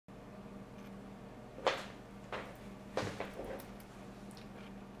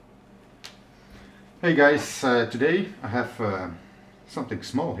Hey guys, today I have something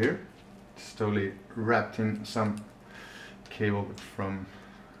small here. It's totally wrapped in some cable from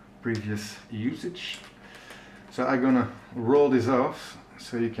previous usage. So I'm gonna roll this off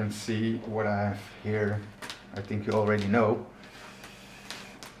so you can see what I have here. I think you already know.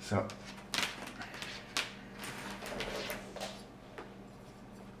 So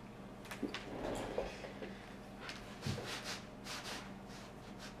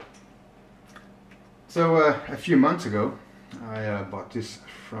a few months ago I bought this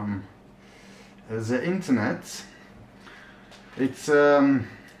from the internet. It's an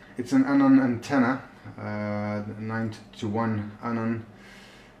Ununtenna, 9-to-1 Unun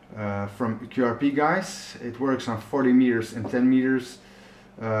from QRPGuys. It works on 40 meters and 10 meters,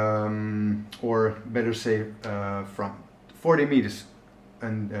 or better say from 40 meters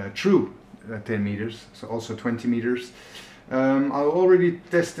and through 10 meters, so also 20 meters. I already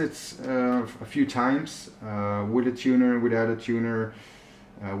tested a few times with a tuner, without a tuner,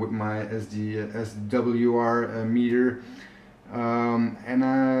 with my SWR meter, and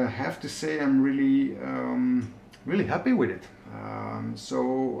I have to say I'm really happy with it.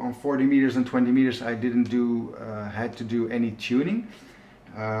 So on 40 meters and 20 meters I didn't had to do any tuning.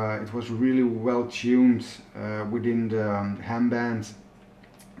 It was really well tuned within the ham band.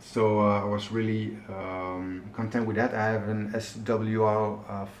 So I was really content with that. I have an SWR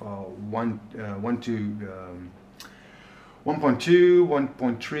of 1.2,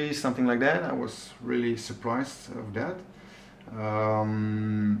 1.3, something like that. I was really surprised of that.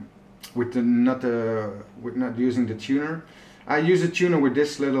 With not using the tuner. I use a tuner with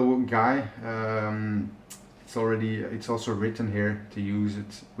this little guy. It's also written here to use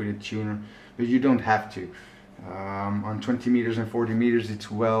it with a tuner, but you don't have to. On 20 meters and 40 meters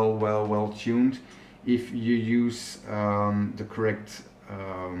it's well tuned if you use the correct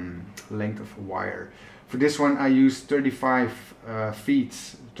length of wire. For this one I use 35 and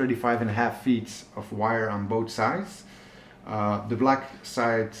a half feet of wire on both sides. The black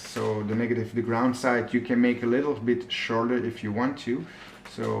side, so the negative, the ground side, you can make a little bit shorter if you want to.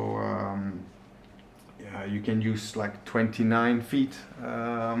 So yeah, you can use like 29 feet.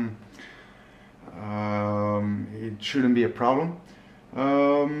 It shouldn't be a problem.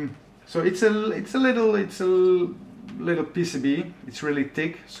 So it's a little PCB. It's really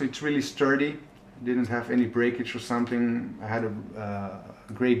thick, so it's really sturdy. Didn't have any breakage or something. I had a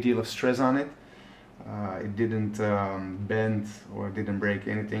great deal of stress on it. It didn't bend or didn't break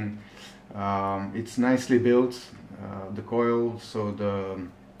anything. It's nicely built. The coil, so the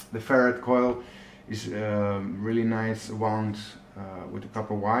ferrite coil, is really nice, wound with a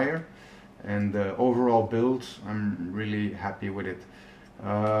copper wire. And the overall build, I'm really happy with it.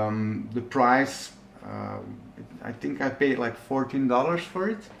 The price, I think I paid like $14 for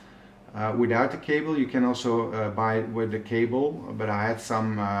it. Without the cable, you can also buy it with the cable, but I had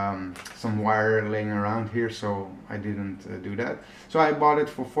some wire laying around here, so I didn't do that. So I bought it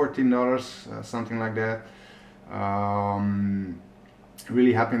for $14, something like that.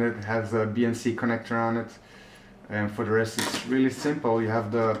 Really happy that it has a BNC connector on it. And for the rest it's really simple. You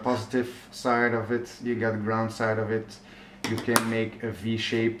have the positive side of it, you got the ground side of it. You can make a V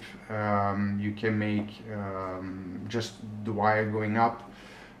shape, you can make just the wire going up.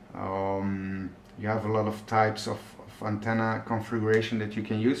 You have a lot of types of antenna configuration that you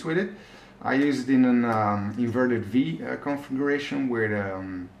can use with it. I use it in an inverted V configuration with a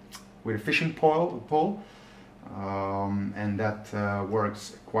fishing pole, and that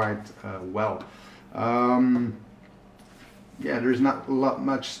works quite well. Yeah, there's not a lot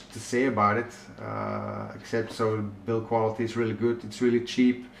much to say about it, except so build quality is really good. It's really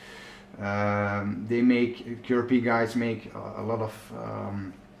cheap. QRPGuys make a lot of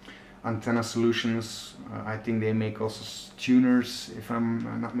antenna solutions. I think they make also tuners, if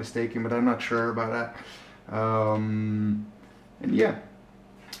I'm not mistaken, but I'm not sure about that. And yeah,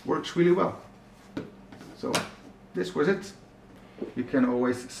 works really well. So this was it. You can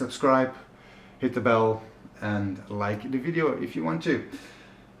always subscribe, hit the bell, and like the video if you want to.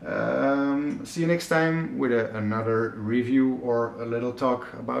 See you next time with another review or a little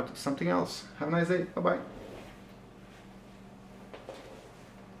talk about something else. Have a nice day. Bye bye.